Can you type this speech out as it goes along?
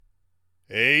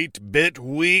8-Bit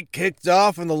Week kicked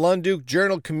off in the Lunduke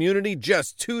Journal community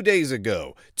just 2 days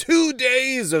ago. 2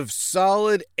 days of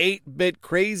solid 8-bit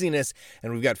craziness,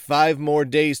 and we've got 5 more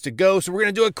days to go, so we're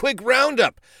going to do a quick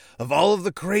roundup of all of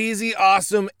the crazy,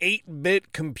 awesome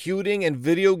 8-bit computing and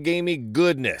video gaming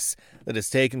goodness that has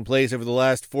taken place over the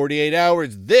last 48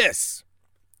 hours. This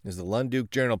is the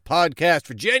Lunduke Journal podcast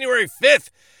for January 5th,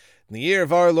 in the year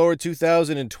of our Lord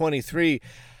 2023.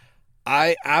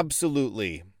 I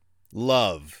absolutely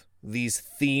love these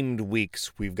themed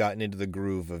weeks we've gotten into the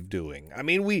groove of doing. I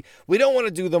mean, we don't want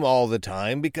to do them all the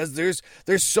time because there's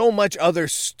so much other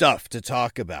stuff to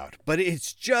talk about, but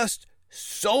it's just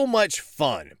so much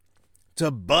fun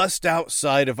to bust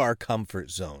outside of our comfort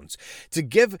zones, to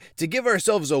give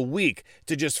ourselves a week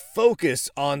to just focus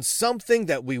on something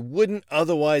that we wouldn't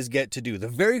otherwise get to do. The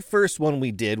very first one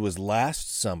we did was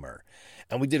last summer,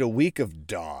 and we did a week of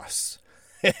DOS.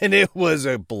 And it was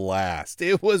a blast.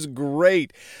 It was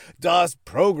great. DOS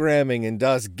programming and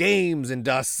DOS games and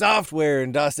DOS software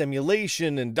and DOS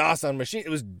emulation and DOS on machine. It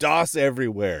was DOS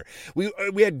everywhere. We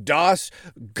had DOS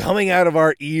coming out of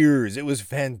our ears. It was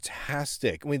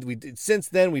fantastic. Since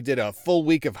then, we did a full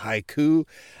week of Haiku,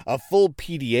 a full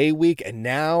PDA week, and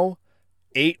now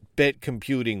 8-bit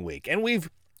computing week. And we've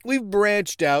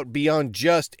branched out beyond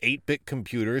just 8-bit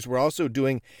computers. We're also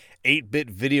doing 8-bit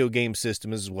video game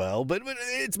system as well, but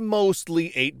it's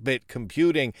mostly 8-bit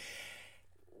computing.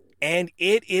 And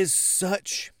it is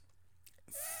such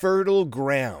fertile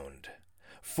ground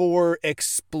for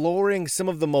exploring some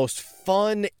of the most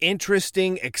fun,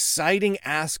 interesting, exciting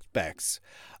aspects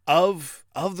of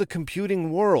the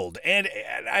computing world. And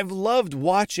I've loved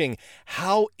watching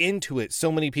how into it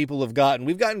so many people have gotten.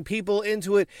 We've gotten people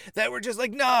into it that were just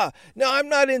like, no, I'm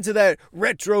not into that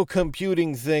retro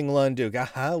computing thing, Lunduke.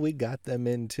 Aha, we got them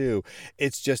in too.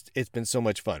 It's been so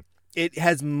much fun. It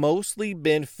has mostly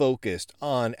been focused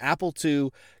on Apple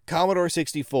II, Commodore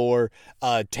 64,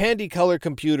 Tandy Color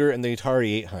Computer, and the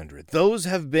Atari 800. Those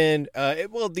have been, the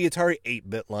Atari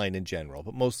 8-bit line in general,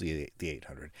 but mostly the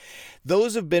 800.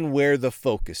 Those have been where the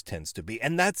focus tends to be,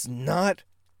 and that's not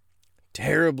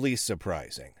terribly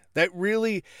surprising.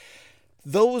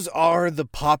 Those are the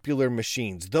popular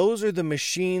machines. Those are the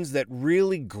machines that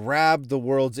really grab the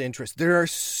world's interest. There are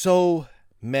so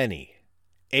many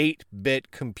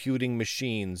 8-bit computing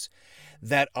machines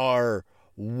that are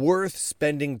worth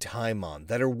spending time on,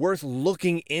 that are worth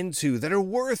looking into, that are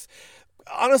worth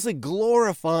honestly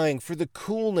glorifying for the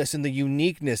coolness and the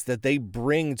uniqueness that they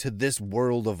bring to this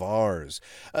world of ours.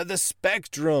 The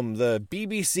Spectrum, the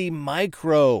BBC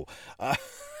Micro.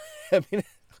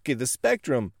 The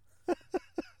Spectrum.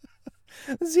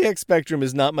 The ZX Spectrum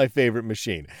is not my favorite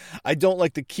machine. I don't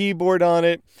like the keyboard on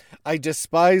it. I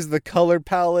despise the color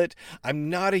palette. I'm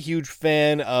not a huge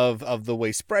fan of the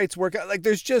way sprites work. Like,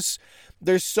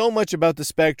 there's so much about the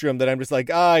Spectrum that I'm just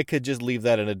like, I could just leave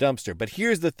that in a dumpster. But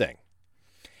here's the thing.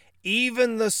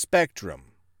 Even the Spectrum,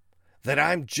 that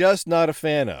I'm just not a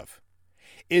fan of,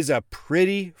 is a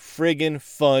pretty friggin'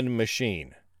 fun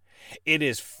machine. It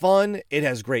is fun, it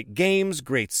has great games,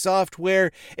 great software,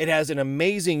 it has an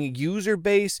amazing user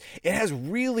base, it has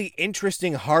really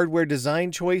interesting hardware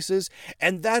design choices,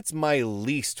 and that's my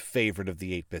least favorite of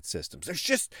the 8-bit systems.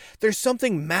 There's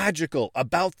something magical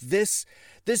about this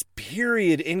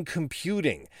period in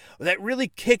computing that really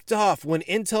kicked off when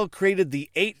Intel created the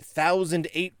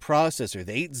 8008 processor,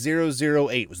 the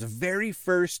 8008. It was the very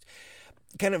first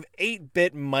kind of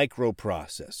 8-bit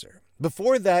microprocessor.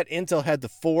 Before that, Intel had the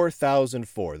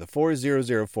 4004, the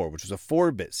 4004, which was a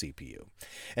 4-bit CPU.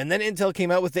 And then Intel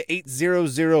came out with the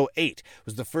 8008,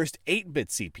 was the first 8-bit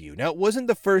CPU. Now, it wasn't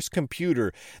the first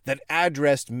computer that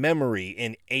addressed memory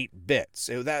in 8 bits.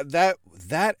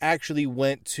 That actually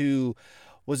went to,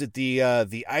 was it the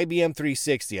IBM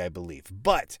 360, I believe.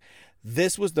 But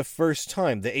this was the first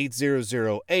time, the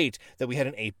 8008, that we had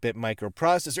an 8-bit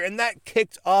microprocessor, and that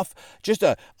kicked off just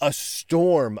a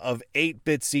storm of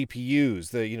 8-bit CPUs,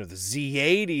 the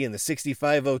Z80 and the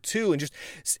 6502, and just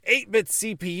 8-bit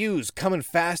CPUs coming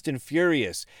fast and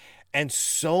furious, and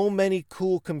so many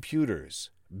cool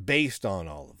computers based on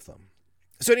all of them.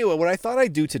 So anyway, what I thought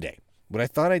I'd do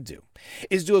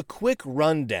is do a quick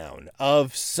rundown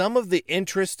of some of the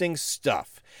interesting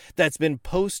stuff that's been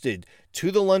posted to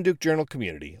the Lunduke Journal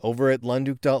community over at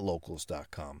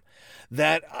lunduke.locals.com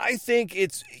that I think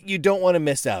you don't want to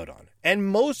miss out on. And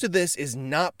most of this is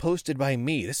not posted by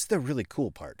me. This is the really cool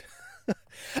part.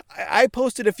 I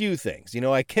posted a few things.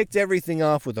 I kicked everything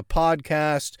off with a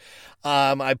podcast.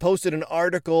 I posted an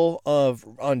article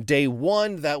on day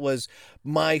one that was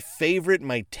my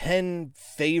 10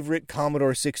 favorite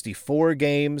Commodore 64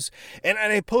 games. And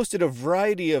I posted a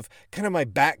variety of kind of my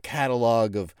back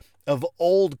catalog of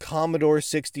old Commodore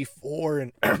 64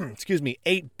 and,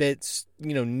 8-bit,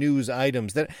 news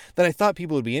items that I thought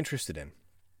people would be interested in.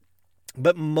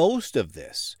 But most of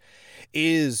this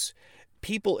is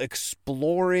people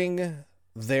exploring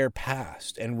their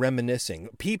past and reminiscing,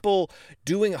 people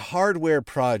doing hardware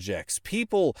projects,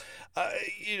 people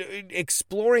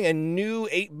exploring a new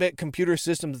 8-bit computer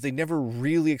system that they never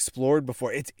really explored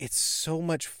before. It's so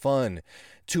much fun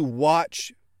to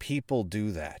watch people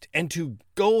do that and to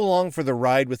go along for the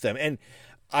ride with them. And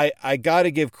I got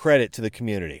to give credit to the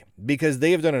community because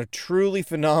they have done a truly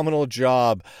phenomenal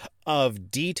job of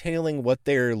detailing what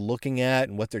they're looking at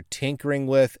and what they're tinkering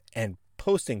with and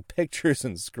posting pictures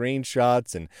and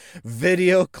screenshots and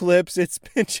video clips. It's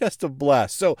been just a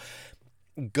blast. So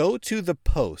go to the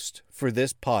post for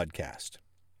this podcast,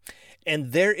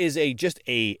 and there is a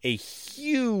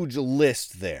huge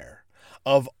list there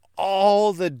of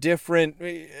all the different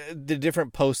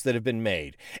posts that have been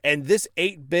made. And this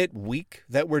 8-bit week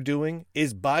that we're doing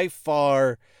is by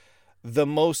far the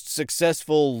most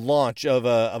successful launch of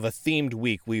a themed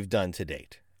week we've done to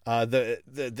date.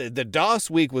 The DOS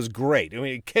week was great. I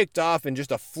mean, it kicked off in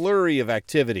just a flurry of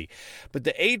activity. But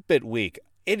the 8-bit week,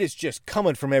 it is just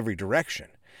coming from every direction.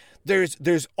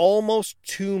 There's almost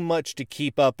too much to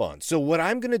keep up on. So what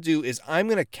I'm going to do is I'm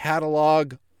going to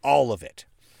catalog all of it.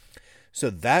 So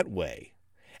that way,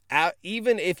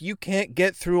 even if you can't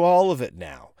get through all of it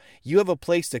now, you have a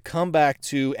place to come back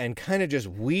to and kind of just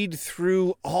weed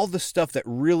through all the stuff that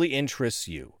really interests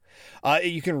you.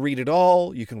 You can read it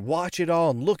all, you can watch it all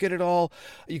and look at it all,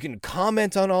 you can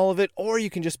comment on all of it, or you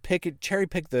can just cherry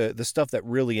pick the stuff that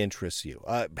really interests you.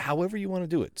 However you want to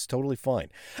do it, it's totally fine.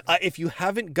 If you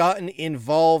haven't gotten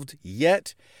involved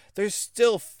yet, there's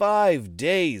still 5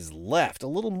 days left, a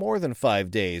little more than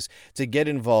 5 days to get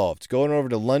involved. Going over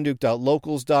to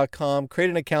lunduke.locals.com, create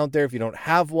an account there if you don't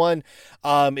have one.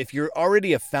 If you're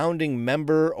already a founding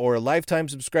member or a lifetime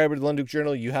subscriber to the Lunduke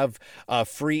Journal, you have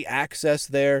free access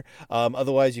there.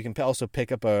 Otherwise, you can also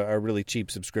pick up a really cheap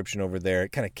subscription over there.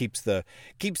 It kind of keeps the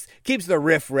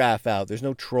riff-raff out. There's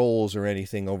no trolls or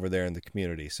anything over there in the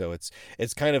community, so it's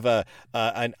kind of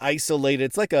an isolated.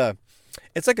 It's like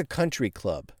a country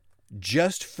club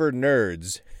just for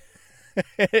nerds.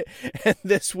 And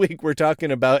this week we're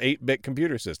talking about 8-bit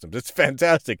computer systems. It's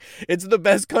fantastic. It's the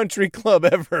best country club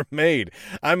ever made.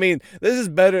 I mean, this is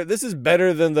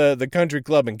better than the country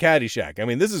club in Caddyshack. I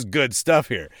mean, this is good stuff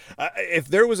here. If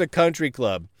there was a country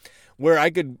club where I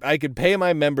could pay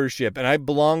my membership and I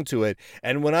belong to it,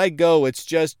 and when I go it's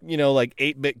just, like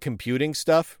 8-bit computing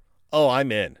stuff, oh,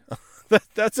 I'm in.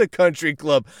 That's a country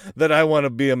club that I want to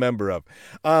be a member of.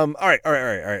 All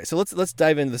right. So let's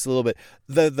dive into this a little bit.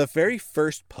 The very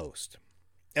first post,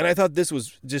 and I thought this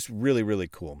was just really, really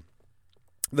cool.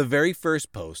 The very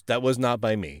first post that was not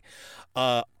by me,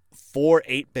 for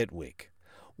 8-bit week,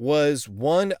 was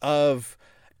one of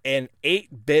an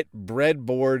 8-bit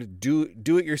breadboard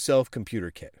do-it-yourself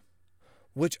computer kit,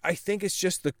 which I think is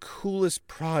just the coolest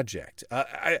project.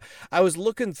 I was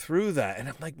looking through that, and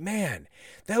I'm like, man,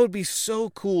 that would be so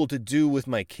cool to do with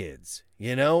my kids.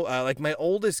 Like my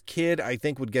oldest kid, I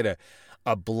think would get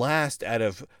a blast out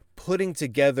of putting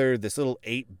together this little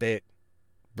 8-bit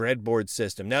breadboard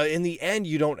system. Now, in the end,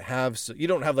 you don't have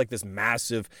like this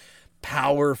massive,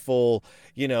 powerful,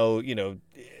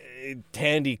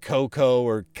 Tandy Coco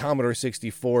or Commodore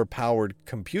 64 powered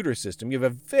computer system. You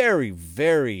have a very,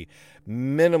 very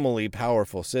minimally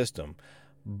powerful system,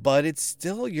 but it's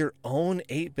still your own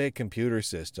 8-bit computer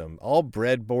system, all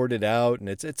breadboarded out, and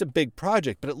it's a big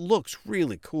project, but it looks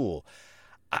really cool.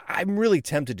 I'm really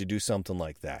tempted to do something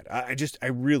like that. I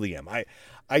really am.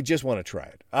 I just want to try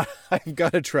it. I've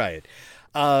got to try it.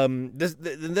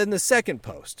 Then the second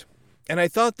post, and I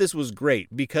thought this was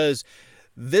great because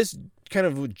this kind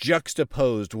of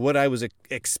juxtaposed what I was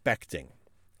expecting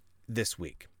this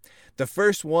week. The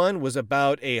first one was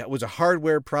was a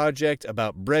hardware project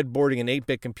about breadboarding an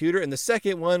 8-bit computer, and the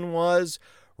second one was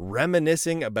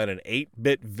reminiscing about an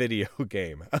 8-bit video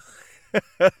game.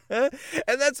 And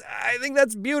I think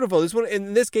that's beautiful. This one,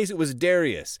 in this case, it was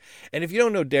Darius. And if you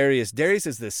don't know Darius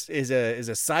is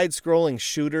a side-scrolling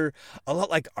shooter, a lot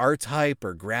like R-Type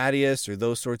or Gradius or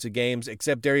those sorts of games,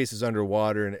 except Darius is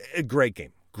underwater, and a great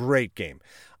game. Great game.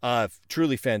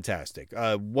 Truly fantastic.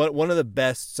 One of the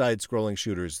best side-scrolling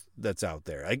shooters that's out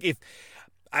there. If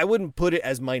I wouldn't put it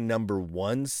as my number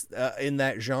one in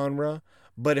that genre,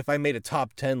 but if I made a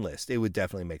top 10 list, it would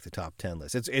definitely make the top 10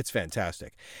 list. It's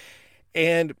fantastic.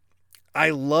 And I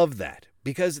love that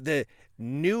because the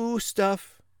new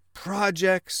stuff,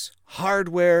 projects,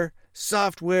 hardware,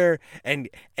 software, and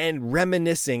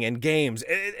reminiscing and games.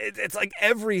 It's like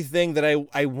everything that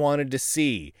I wanted to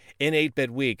see in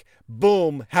 8-Bit Week,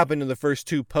 boom, happened in the first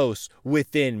 2 posts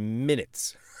within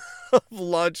minutes of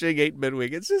launching 8-Bit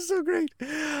Week. It's just so great.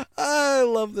 I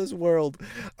love this world.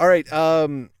 All right.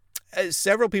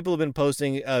 Several people have been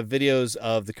posting videos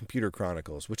of the Computer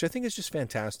Chronicles, which I think is just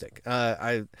fantastic.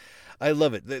 I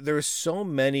love it. There are so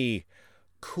many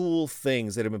cool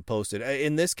things that have been posted.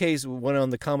 In this case, one on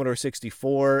the Commodore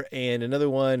 64 and another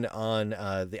one on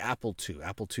the Apple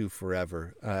II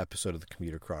Forever episode of the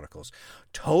Computer Chronicles.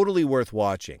 Totally worth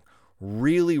watching.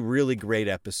 Really, really great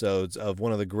episodes of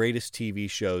one of the greatest TV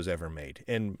shows ever made,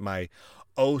 in my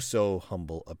so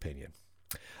humble opinion.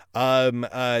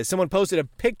 Someone posted a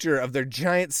picture of their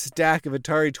giant stack of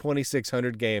Atari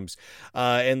 2600 games,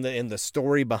 and the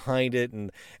story behind it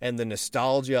and the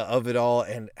nostalgia of it all.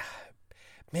 And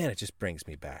man, it just brings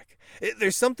me back.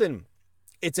 There's something,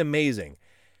 it's amazing.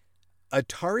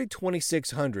 Atari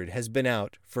 2600 has been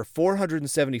out for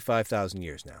 475,000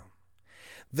 years now.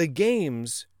 The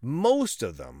games, most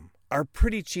of them, are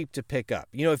pretty cheap to pick up.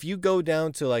 You know, if you go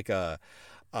down to like a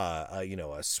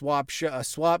swap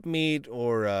meet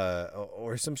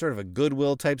or some sort of a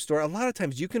Goodwill type store, a lot of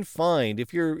times you can find,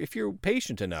 if you're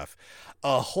patient enough,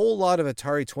 a whole lot of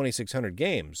Atari 2600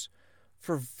 games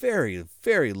for very,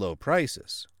 very low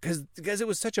prices because it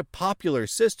was such a popular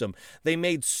system. They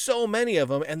made so many of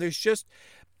them, and there's just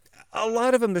a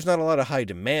lot of them, there's not a lot of high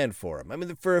demand for them. I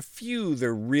mean, for a few,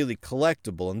 they're really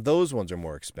collectible, and those ones are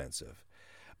more expensive.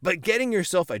 But getting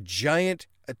yourself a giant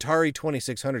Atari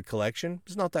 2600 collection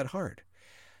is not that hard.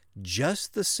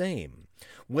 Just the same,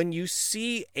 when you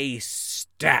see a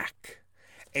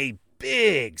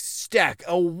big stack,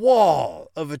 a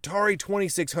wall of Atari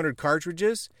 2600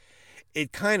 cartridges,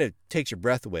 it kind of takes your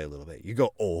breath away a little bit. You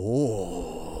go,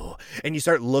 oh, and you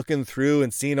start looking through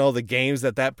and seeing all the games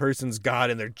that person's got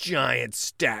in their giant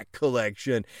stack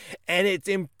collection. And it's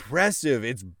impressive.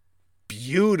 It's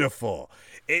beautiful.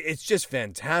 It's just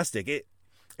fantastic. It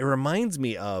reminds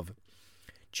me of,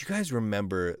 do you guys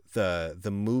remember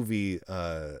the movie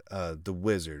The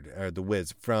Wizard, or The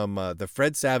Wiz, from the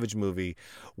Fred Savage movie,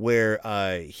 where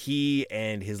he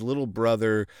and his little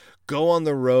brother go on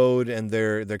the road and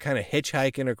they're kind of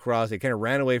hitchhiking across. They kind of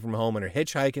ran away from home and are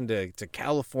hitchhiking to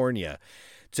California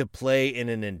to play in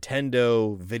a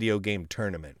Nintendo video game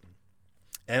tournament.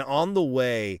 And on the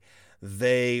way,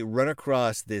 they run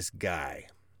across this guy,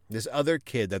 this other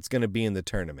kid that's going to be in the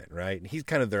tournament, right? And he's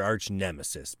kind of their arch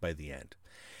nemesis by the end.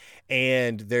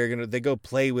 And they go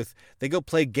play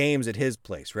games at his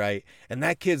place, right? And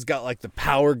that kid's got like the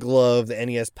Power Glove, the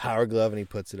NES Power Glove, and he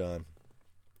puts it on.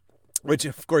 Which,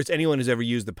 of course, anyone who's ever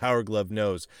used the Power Glove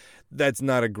knows that's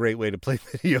not a great way to play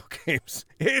video games.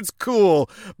 It's cool,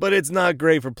 but it's not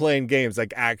great for playing games,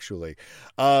 like, actually.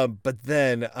 But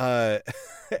then,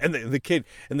 and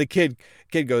the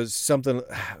kid goes something.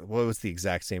 What was the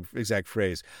exact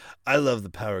phrase? I love the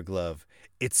Power Glove.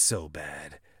 It's so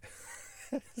bad.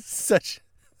 Such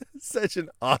an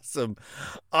awesome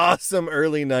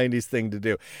early 90s thing to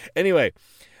do. Anyway,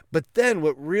 but then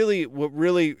what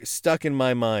really stuck in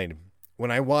my mind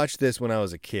when I watched this when I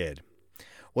was a kid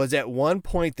was at one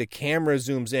point the camera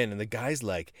zooms in and the guy's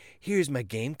like, here's my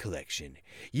game collection.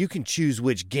 You can choose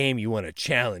which game you want to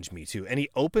challenge me to. And he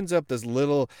opens up this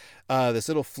little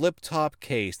flip top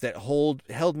case that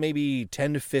held maybe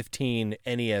 10 to 15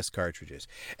 NES cartridges.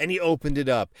 And he opened it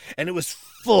up and it was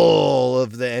full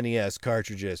of the NES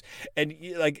cartridges. And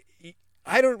like,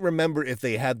 I don't remember if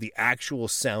they had the actual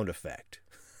sound effect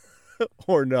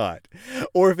or not,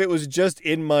 or if it was just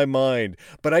in my mind,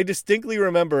 but I distinctly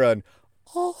remember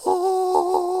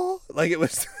like it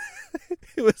was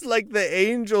it was like the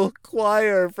angel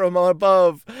choir from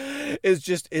above is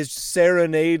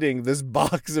serenading this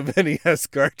box of NES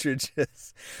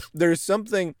cartridges. There's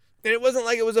something, and it wasn't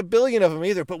like it was a billion of them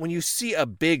either, but when you see a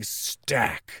big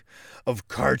stack of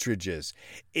cartridges,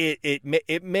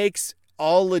 it makes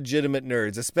all legitimate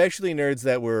nerds, especially nerds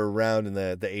that were around in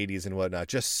the 80s and whatnot,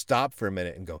 just stop for a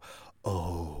minute and go,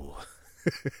 oh.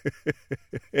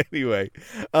 Anyway,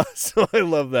 so I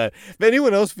love that. If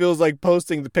anyone else feels like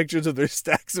posting the pictures of their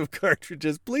stacks of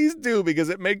cartridges, please do, because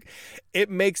it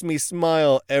makes me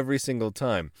smile every single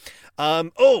time.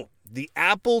 The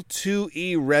Apple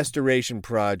IIe restoration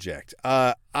project.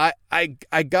 I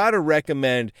gotta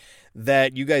recommend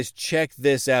that you guys check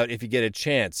this out if you get a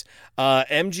chance.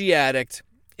 MG Addict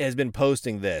has been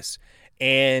posting this,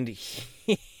 and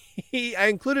I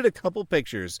included a couple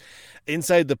pictures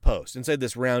inside the post, inside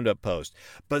this Roundup post,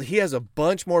 but he has a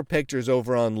bunch more pictures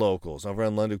over on Locals, over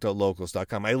on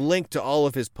lunduke.locals.com. I linked to all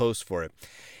of his posts for it.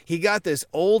 He got this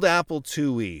old Apple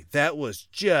IIe that was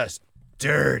just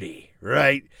dirty,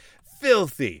 right?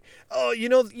 Filthy. Oh, you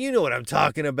know what I'm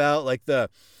talking about, like the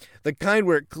kind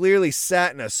where it clearly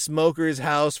sat in a smoker's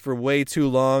house for way too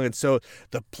long, and so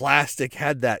the plastic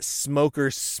had that smoker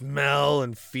smell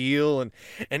and feel,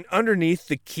 and underneath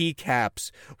the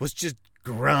keycaps was just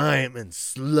grime and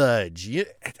sludge. You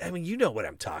know what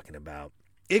I'm talking about.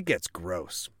 It gets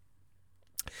gross.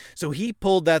 So he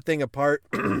pulled that thing apart,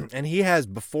 and he has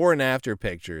before and after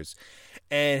pictures,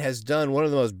 and has done one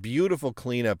of the most beautiful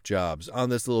cleanup jobs on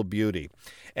this little beauty.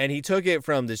 And he took it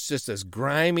from this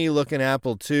grimy looking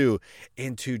Apple II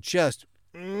into just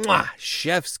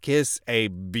chef's kiss, a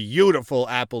beautiful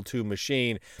Apple II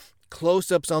machine.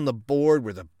 Close-ups on the board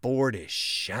where the board is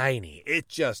shiny.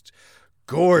 It's just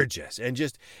gorgeous. And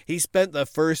just he spent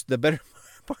the better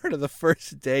part of the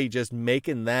first day just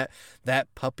making that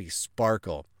puppy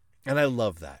sparkle. And I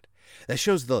love that. That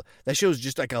shows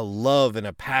just like a love and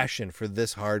a passion for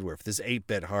this hardware, for this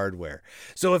 8-bit hardware.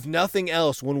 So if nothing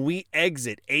else, when we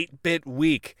exit 8-bit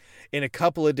week in a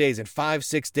couple of days, in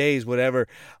 5-6 days, whatever,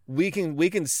 we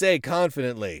can say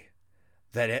confidently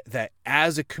that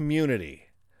as a community,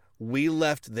 we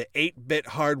left the 8-bit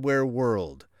hardware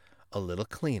world a little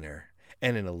cleaner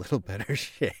and in a little better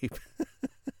shape.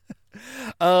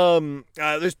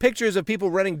 There's pictures of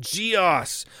people running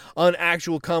GEOS on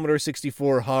actual Commodore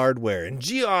 64 hardware. And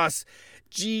GEOS,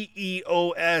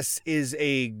 GEOS, is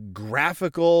a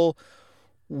graphical,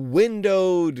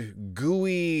 windowed,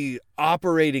 GUI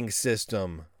operating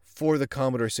system for the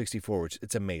Commodore 64, which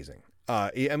it's amazing.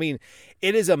 It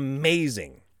is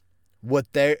amazing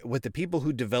what the people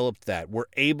who developed that were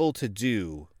able to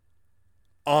do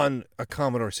on a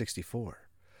Commodore 64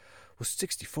 with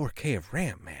 64K of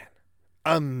RAM, man.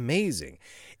 Amazing.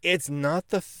 It's not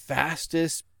the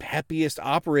fastest, peppiest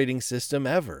operating system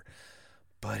ever,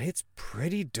 but it's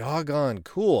pretty doggone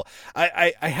cool.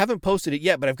 I haven't posted it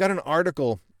yet, but I've got an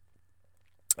article,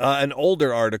 an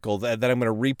older article that I'm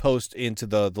going to repost into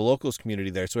the Locals community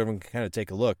there so everyone can kind of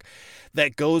take a look,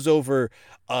 that goes over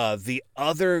the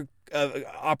other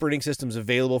operating systems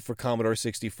available for Commodore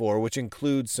 64, which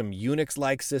includes some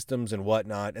Unix-like systems and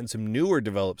whatnot, and some newer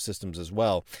developed systems as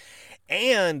well,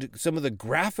 and some of the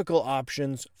graphical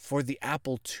options for the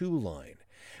Apple II line,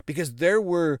 because there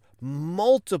were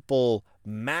multiple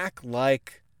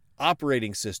Mac-like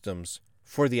operating systems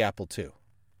for the Apple II.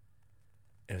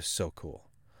 It was so cool.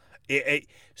 It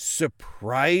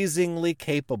surprisingly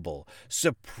capable,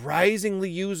 surprisingly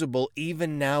usable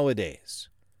even nowadays.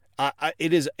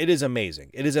 It is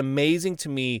amazing. It is amazing to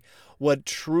me what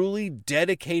truly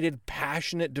dedicated,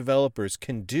 passionate developers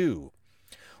can do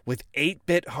with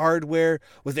 8-bit hardware,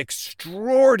 with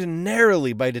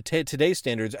extraordinarily, by today's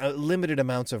standards, limited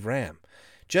amounts of RAM.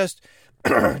 Just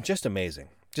amazing.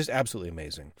 Just absolutely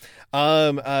amazing.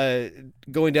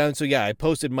 Going down, so yeah, I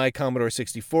posted my Commodore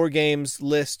 64 games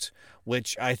list,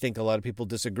 which I think a lot of people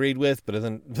disagreed with, but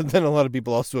then a lot of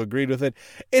people also agreed with it.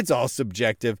 It's all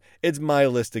subjective. It's my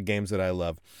list of games that I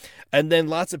love. And then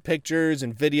lots of pictures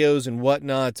and videos and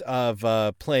whatnot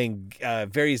of playing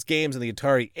various games on the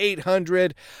Atari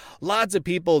 800. Lots of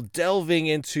people delving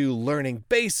into learning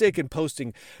BASIC and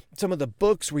posting some of the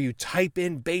books where you type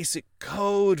in basic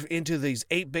code into these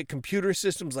 8-bit computer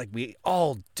systems like we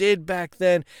all did back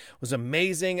then. It was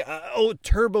amazing.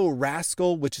 Turbo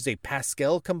Rascal, which is a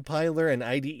Pascal compiler and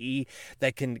IDE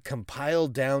that can compile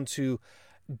down to,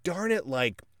 darn it,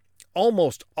 like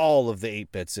almost all of the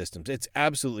 8-bit systems. It's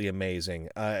absolutely amazing.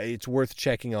 It's worth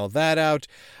checking all that out.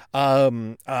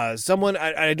 Someone,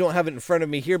 I don't have it in front of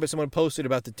me here, but someone posted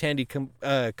about the Tandy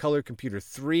Color Computer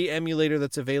 3 emulator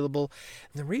that's available.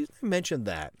 And the reason I mentioned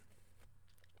that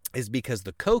is because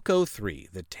the Coco 3,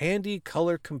 the Tandy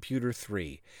Color Computer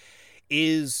 3,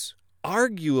 is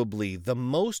arguably the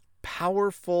most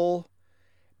powerful,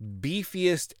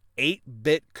 beefiest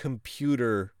 8-bit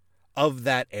computer of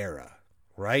that era.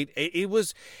 Right? It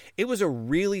was a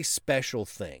really special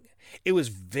thing. It was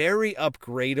very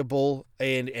upgradable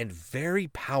and very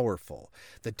powerful.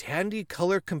 The Tandy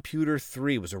Color Computer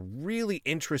 3 was a really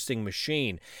interesting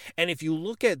machine. And if you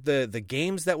look at the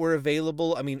games that were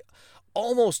available, I mean,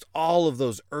 almost all of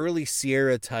those early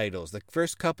Sierra titles, the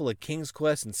first couple of King's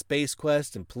Quest and Space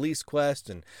Quest and Police Quest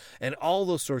and all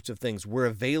those sorts of things were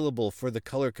available for the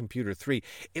Color Computer 3.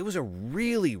 It was a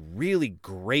really, really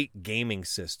great gaming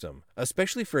system,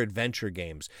 especially for adventure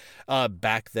games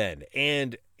back then.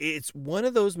 And it's one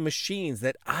of those machines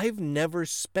that I've never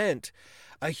spent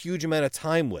a huge amount of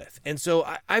time with. And so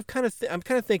I'm kind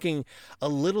of thinking a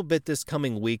little bit this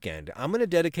coming weekend. I'm going to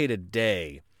dedicate a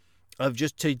day of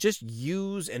just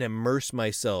use and immerse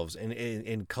myself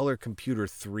in Color Computer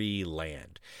 3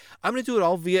 land. I'm going to do it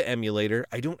all via emulator.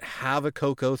 I don't have a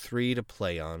Coco 3 to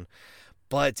play on,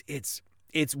 but it's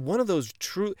one of those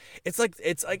true, it's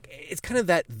kind of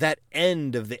that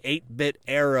end of the 8-bit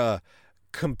era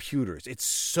computers. It's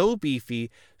so beefy,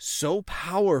 so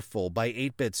powerful by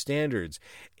 8-bit standards,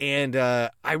 and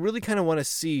I really kind of want to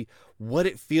see what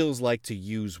it feels like to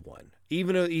use one.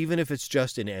 Even if it's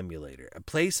just an emulator.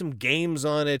 Play some games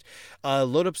on it,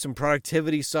 load up some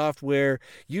productivity software,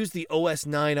 use the OS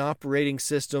 9 operating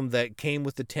system that came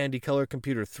with the Tandy Color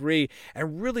Computer 3,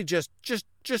 and really just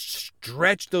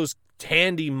stretch those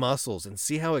Tandy muscles and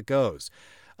see how it goes.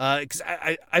 Because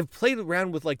I've played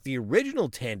around with like the original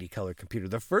Tandy Color Computer,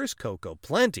 the first Coco,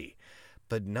 plenty,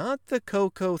 but not the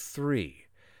Coco 3.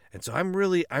 And so I'm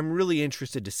really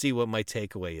interested to see what my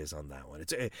takeaway is on that one.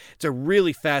 It's a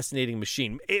really fascinating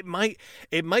machine. It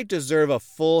might deserve a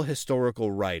full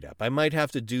historical write-up. I might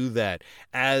have to do that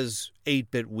as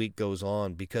 8-Bit Week goes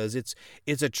on, because it's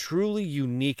a truly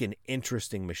unique and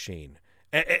interesting machine.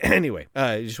 Anyway,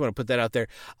 I just want to put that out there.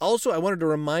 Also, I wanted to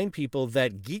remind people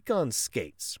that Geek on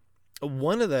Skates,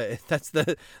 that's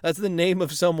the name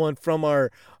of someone from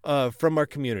our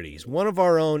communities, one of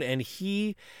our own, and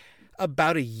he,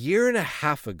 about a year and a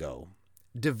half ago,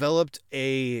 developed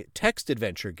a text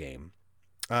adventure game,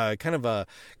 kind of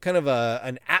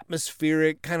an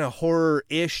atmospheric, kind of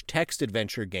horror-ish text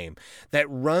adventure game that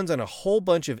runs on a whole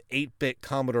bunch of 8-bit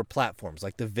Commodore platforms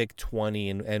like the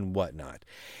VIC-20 and whatnot.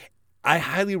 I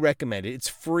highly recommend it. It's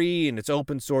free and it's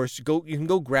open source. You can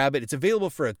go grab it. It's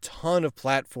available for a ton of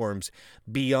platforms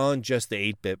beyond just the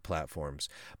 8-bit platforms.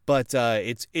 But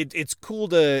it's cool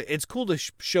to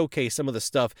showcase some of the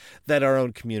stuff that our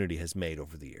own community has made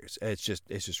over the years. It's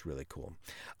just really cool.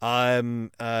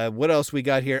 What else we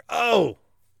got here? Oh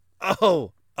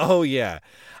yeah.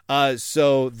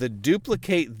 So the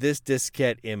duplicate this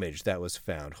diskette image that was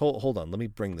found. Hold on. Let me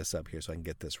bring this up here so I can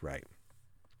get this right.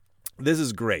 This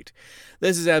is great.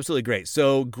 This is absolutely great.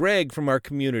 So Greg from our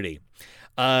community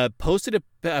posted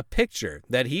a picture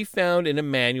that he found in a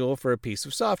manual for a piece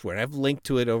of software, and I've linked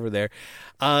to it over there.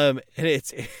 And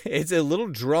it's a little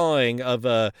drawing of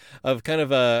kind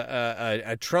of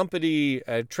a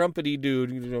trumpety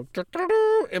dude.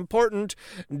 Important.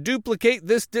 Duplicate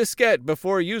this diskette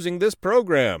before using this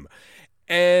program,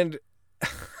 and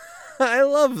I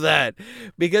love that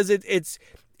because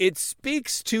it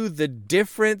speaks to the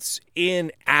difference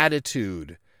in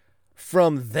attitude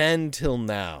from then till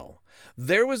now.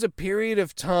 There was a period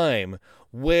of time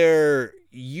where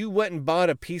you went and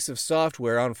bought a piece of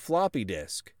software on floppy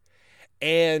disk,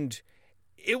 and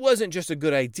it wasn't just a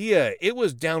good idea. It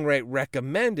was downright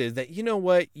recommended that, you know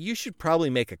what, you should probably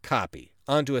make a copy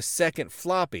onto a second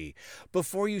floppy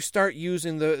before you start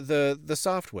using the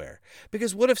software.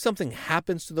 Because what if something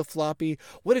happens to the floppy?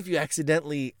 What if you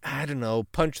accidentally,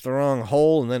 punch the wrong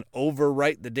hole and then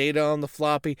overwrite the data on the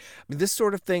floppy? I mean, this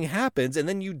sort of thing happens, and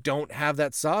then you don't have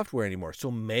that software anymore.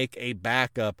 So make a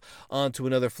backup onto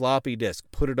another floppy disk.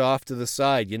 Put it off to the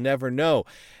side. You never know.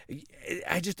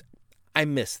 I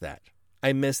miss that.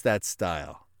 I miss that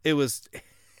style. It was...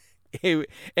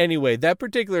 Anyway, that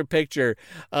particular picture,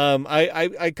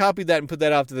 I copied that and put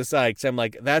that off to the side because I'm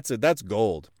like, that's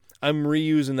gold. I'm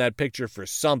reusing that picture for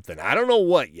something. I don't know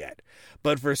what yet,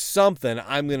 but for something,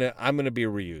 I'm gonna be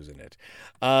reusing it.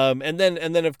 And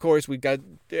then of course we've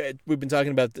been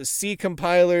talking about the C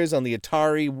compilers on the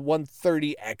Atari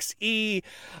 130XE,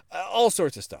 all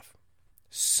sorts of stuff.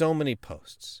 So many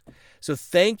posts. So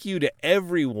thank you to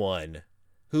everyone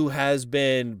who has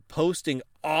been posting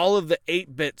all of the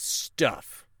 8-bit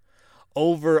stuff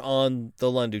over on the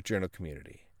Lunduke Journal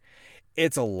community.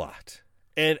 It's a lot.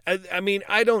 And I mean,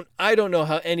 I don't know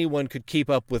how anyone could keep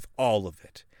up with all of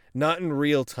it. Not in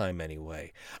real time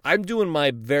anyway. I'm doing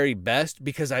my very best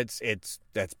because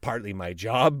that's partly my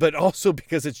job, but also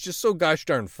because it's just so gosh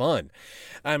darn fun.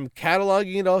 I'm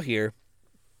cataloging it all here.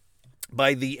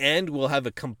 By the end, we'll have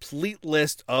a complete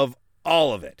list of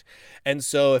all of it. And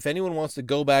so if anyone wants to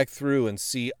go back through and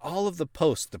see all of the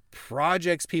posts, the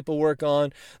projects people work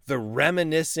on, the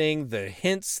reminiscing, the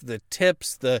hints, the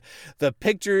tips, the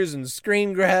pictures and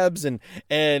screen grabs and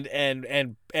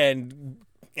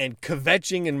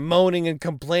kvetching and moaning and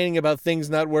complaining about things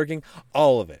not working,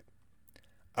 all of it.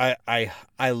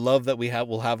 I love that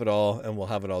we'll have it all, and we'll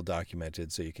have it all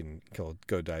documented so you can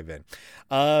go dive in.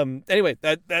 Anyway,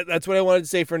 that's what I wanted to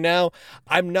say for now.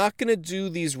 I'm not going to do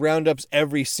these roundups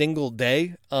every single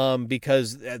day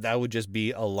because that would just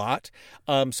be a lot.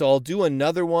 So I'll do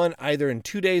another one either in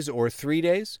 2 days or 3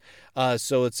 days.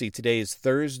 So let's see, today is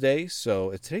Thursday.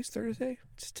 So today's Thursday?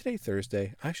 It's today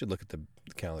Thursday. I should look at the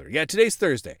calendar. Yeah, today's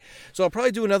Thursday. So I'll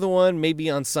probably do another one maybe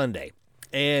on Sunday.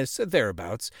 And so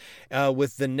thereabouts,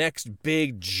 with the next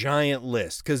big giant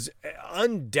list, because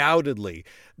undoubtedly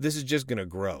this is just going to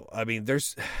grow. I mean,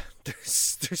 there's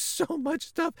so much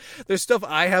stuff. There's stuff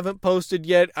I haven't posted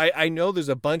yet. I know there's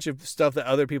a bunch of stuff that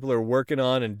other people are working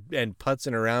on and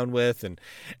putzing around with, and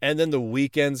then the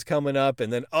weekend's coming up,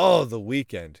 and then the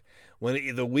weekend.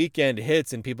 When the weekend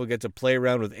hits and people get to play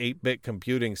around with 8-bit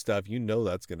computing stuff, you know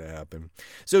that's going to happen.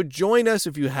 So join us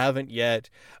if you haven't yet.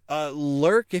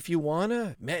 Lurk if you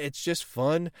wanna. Man, it's just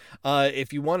fun.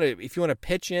 If you wanna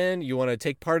pitch in, you wanna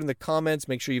take part in the comments,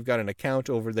 make sure you've got an account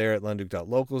over there at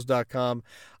lunduke.locals.com.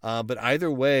 But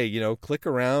either way, click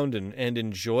around and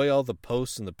enjoy all the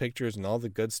posts and the pictures and all the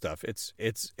good stuff.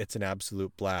 It's an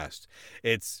absolute blast.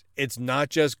 It's not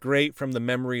just great from the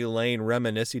memory lane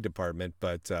reminiscing department,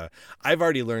 but I've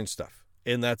already learned stuff.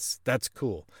 And that's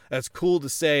cool. That's cool to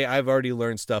say I've already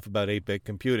learned stuff about 8-bit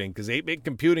computing, because 8-bit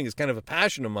computing is kind of a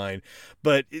passion of mine.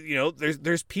 But,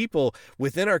 there's people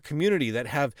within our community that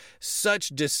have such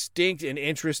distinct and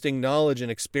interesting knowledge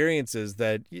and experiences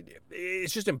that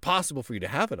it's just impossible for you to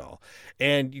have it all.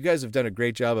 And you guys have done a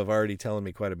great job of already telling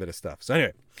me quite a bit of stuff. So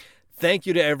anyway, thank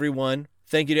you to everyone.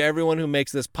 Thank you to everyone who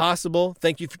makes this possible.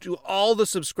 Thank you to all the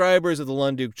subscribers of the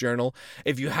Lunduke Journal.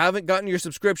 If you haven't gotten your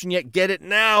subscription yet, get it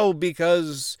now,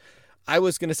 because I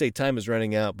was going to say time is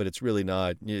running out, but it's really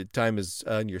not. Time is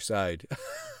on your side.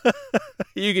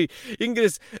 You can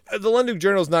get the Lunduke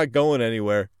Journal's not going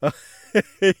anywhere.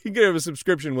 You can have a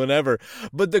subscription whenever,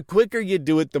 but the quicker you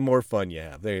do it, the more fun you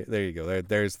have. There you go.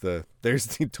 There's the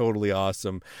totally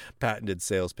awesome patented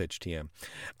sales pitch, TM.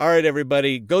 All right,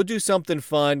 everybody, go do something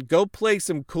fun. Go play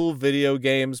some cool video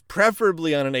games,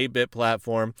 preferably on an 8-bit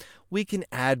platform. We can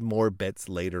add more bits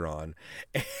later on.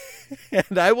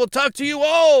 And I will talk to you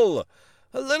all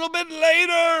a little bit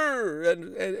later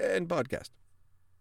and podcast.